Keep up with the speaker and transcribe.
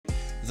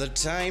The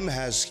time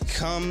has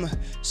come.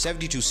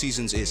 72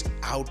 Seasons is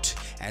out,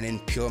 and in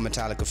pure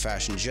Metallica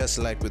fashion, just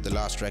like with the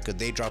last record,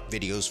 they dropped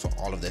videos for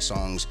all of their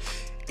songs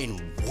in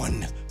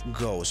one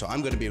go. So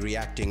I'm going to be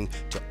reacting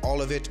to all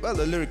of it. Well,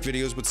 the lyric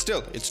videos, but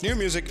still, it's new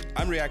music.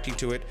 I'm reacting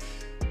to it.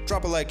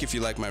 Drop a like if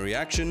you like my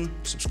reaction.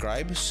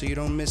 Subscribe so you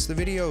don't miss the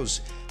videos.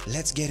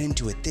 Let's get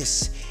into it.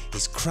 This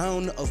is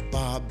Crown of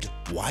Barbed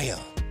Wire.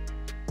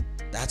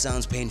 That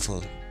sounds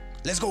painful.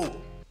 Let's go.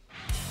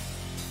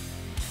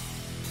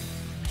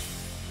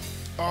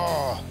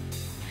 Oh.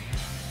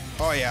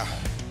 Oh yeah.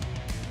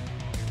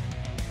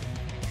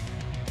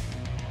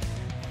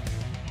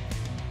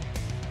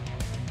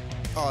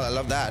 Oh, I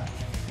love that.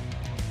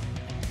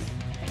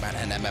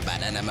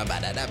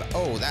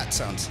 Oh, that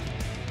sounds.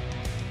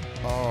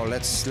 Oh,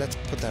 let's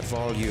put that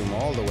volume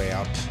all the way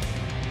up.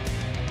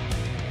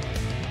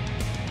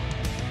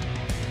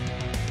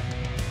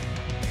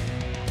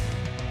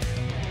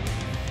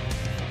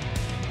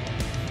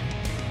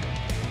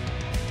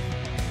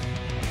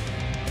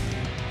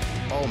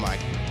 Oh my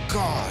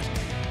God.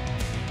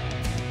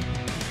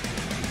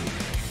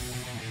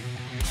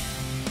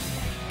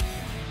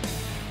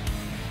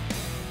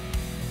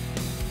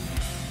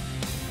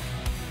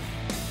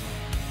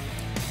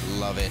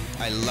 Love it.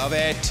 I love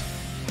it.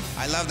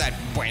 I love that.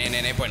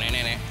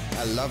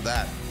 I love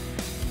that.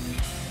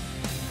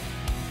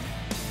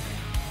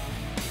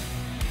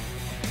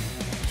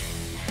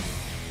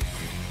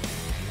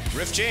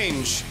 Riff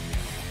change.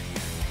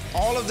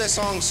 All of their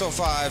songs so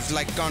far have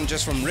like gone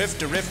just from riff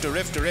to riff to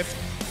riff to riff.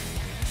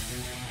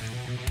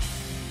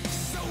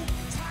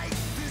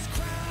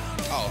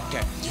 Oh,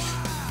 okay.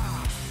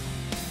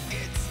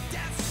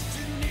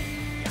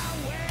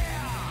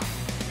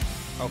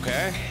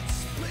 Okay.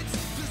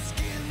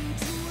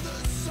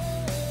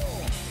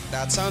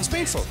 That sounds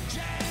painful.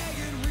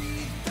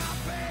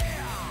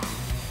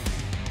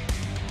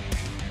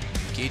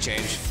 Key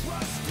change.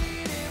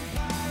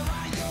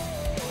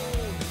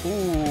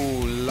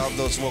 Ooh, love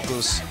those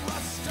vocals.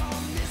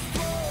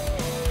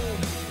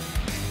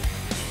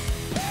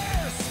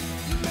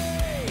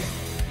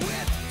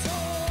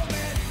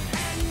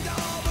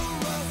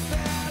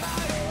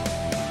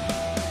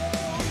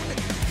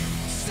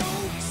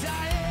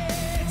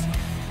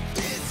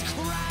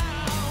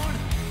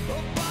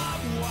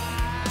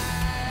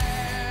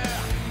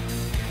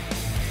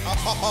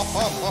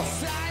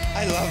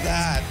 I love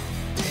that.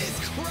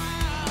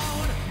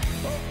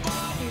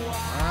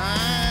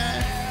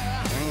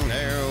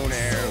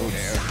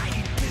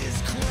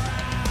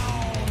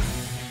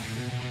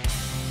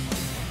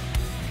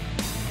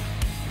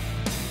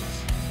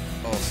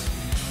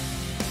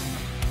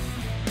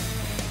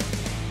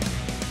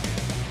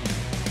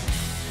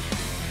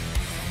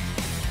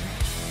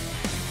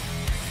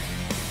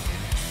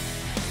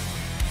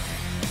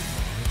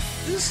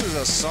 This is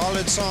a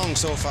solid song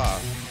so far.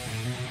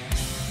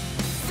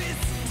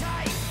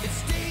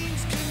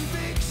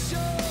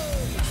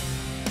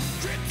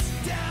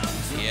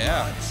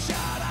 Yeah.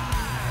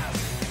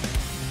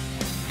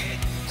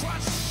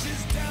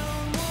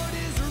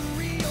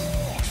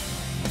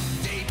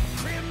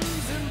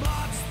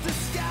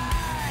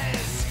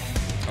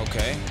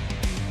 Okay.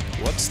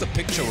 What's the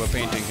picture we're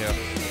painting here?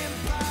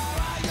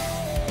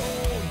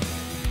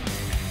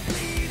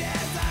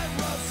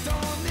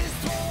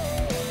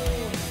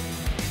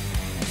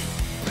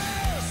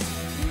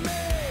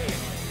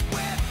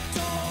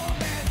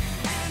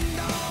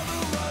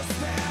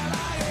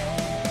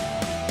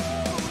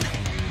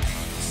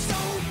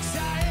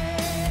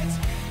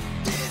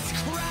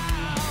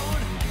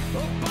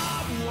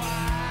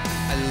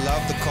 I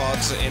love the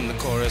chords in the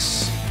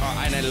chorus,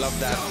 and I love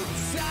that.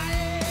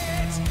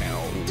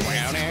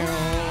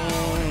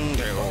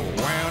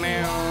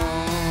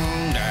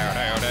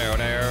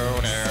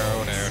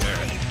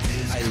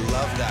 I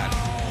love that.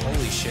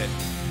 Holy shit.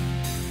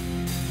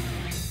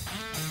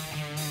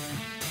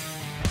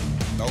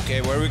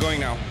 Okay, where are we going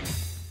now?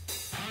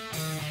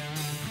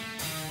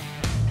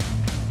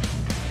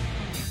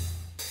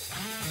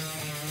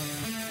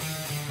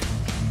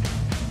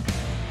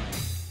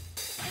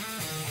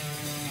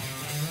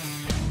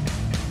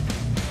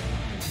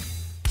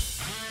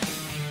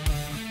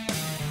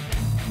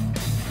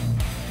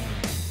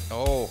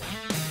 Oh,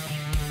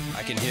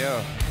 I can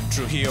hear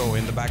Trujillo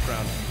in the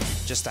background.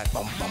 Just that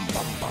bum bum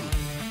bum bum.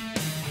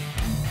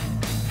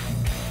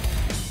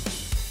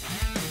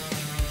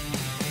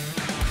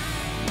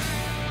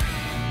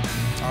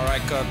 All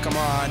right, Kirk, come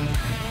on.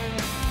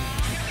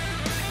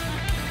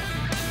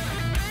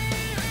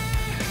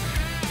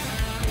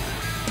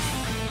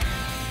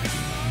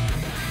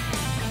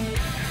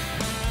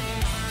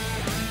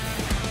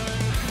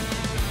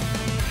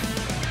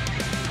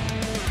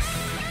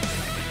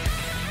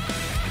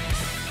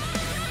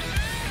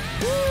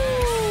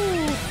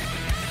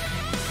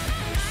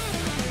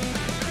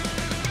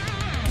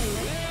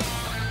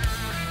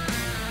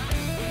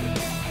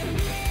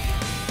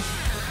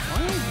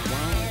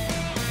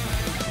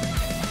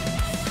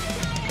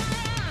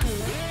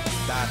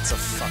 That's a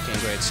fucking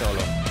great solo.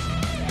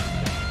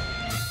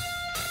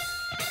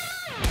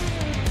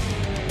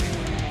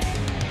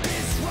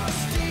 This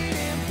rusty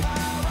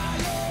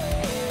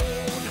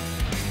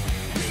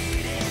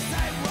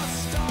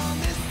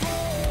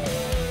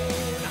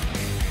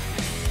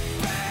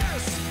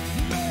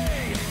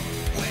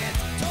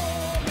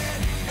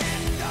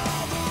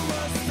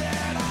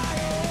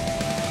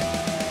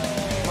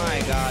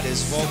my God,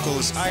 his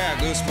vocals. I got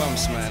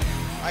goosebumps, man.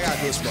 I got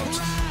goosebumps.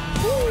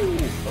 Woo!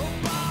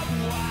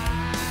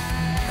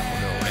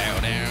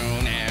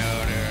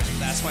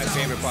 That's my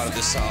favorite part of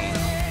this song.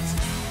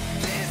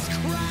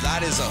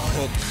 That is a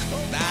hook.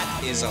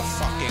 That is a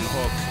fucking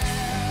hook.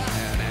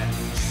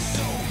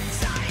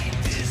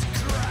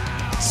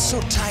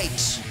 So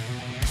tight.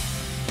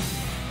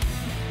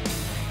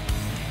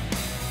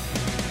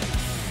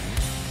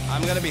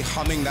 I'm gonna be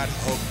humming that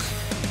hook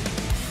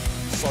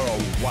for a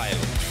while.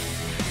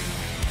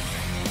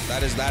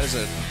 That is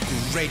a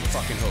great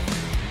fucking hook.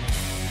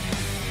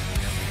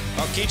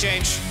 Oh, key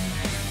change.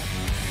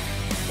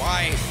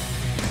 Why?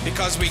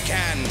 Because we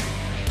can.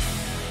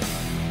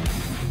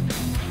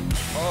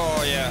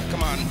 Oh yeah,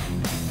 come on.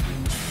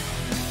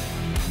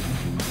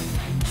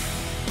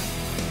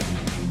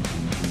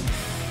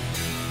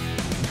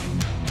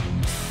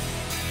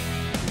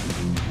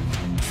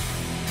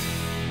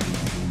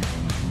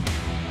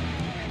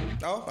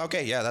 Oh,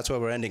 okay, yeah, that's where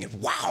we're ending it.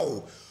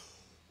 Wow!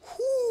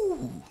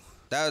 Whew.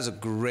 That was a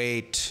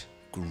great,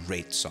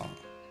 great song.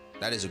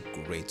 That is a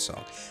great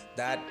song.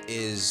 That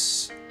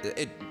is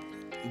it.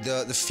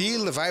 The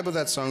feel, the vibe of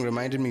that song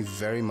reminded me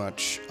very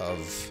much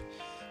of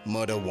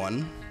Murder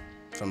 1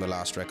 from the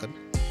last record.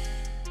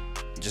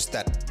 Just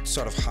that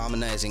sort of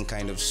harmonizing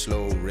kind of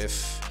slow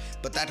riff.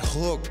 But that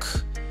hook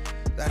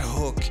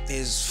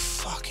is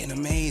fucking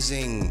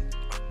amazing.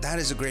 That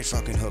is a great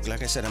fucking hook.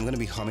 Like I said, I'm gonna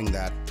be humming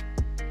that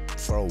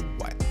for a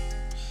while.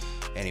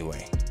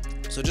 Anyway,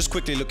 so just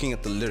quickly looking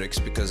at the lyrics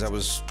because I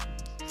was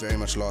very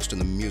much lost in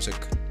the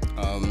music.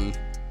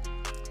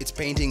 It's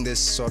painting this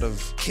sort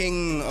of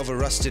king of a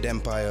rusted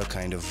empire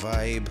kind of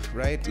vibe,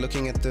 right?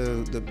 Looking at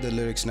the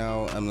lyrics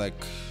now, I'm like,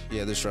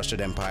 yeah, this rusted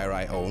empire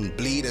I own.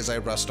 Bleed as I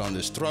rust on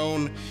this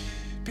throne.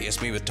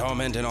 Pierce me with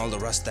torment and all the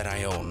rust that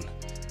I own.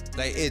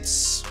 Like,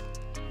 it's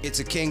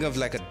a king of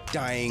like a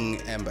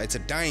dying empire. It's a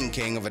dying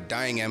king of a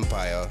dying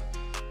empire,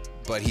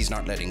 but he's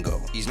not letting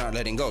go. He's not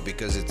letting go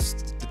because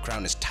the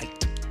crown is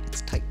tight. It's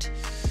tight.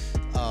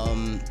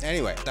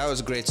 Anyway, that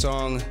was a great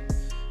song.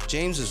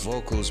 James's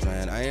vocals,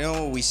 man. I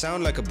know we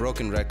sound like a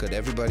broken record,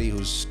 everybody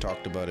who's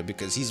talked about it,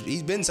 because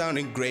he's been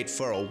sounding great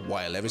for a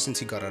while. Ever since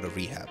he got out of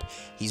rehab,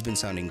 he's been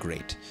sounding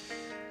great.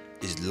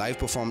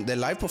 Their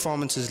live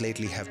performances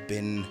lately have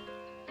been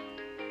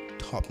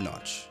top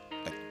notch,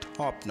 like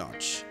top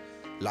notch.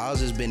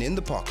 Lars has been in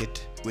the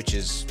pocket, which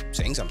is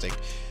saying something,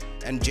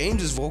 and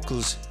James's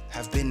vocals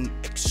have been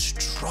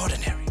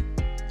extraordinary.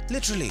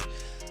 Literally,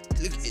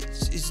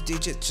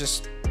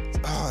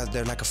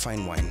 they're like a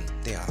fine wine.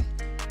 They are.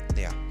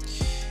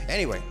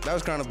 Anyway, that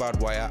was Crown of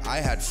Barbed Wire. I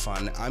had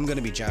fun. I'm going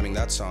to be jamming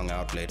that song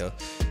out later,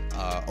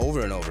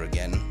 over and over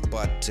again.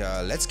 But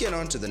let's get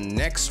on to the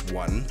next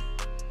one.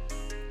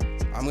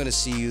 I'm going to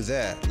see you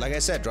there. Like I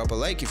said, drop a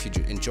like if you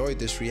enjoyed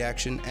this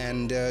reaction,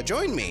 and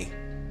join me.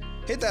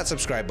 Hit that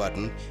subscribe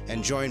button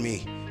and join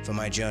me for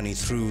my journey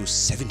through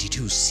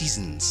 72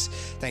 seasons.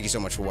 Thank you so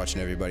much for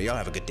watching, everybody. Y'all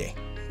have a good day.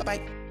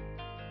 Bye-bye.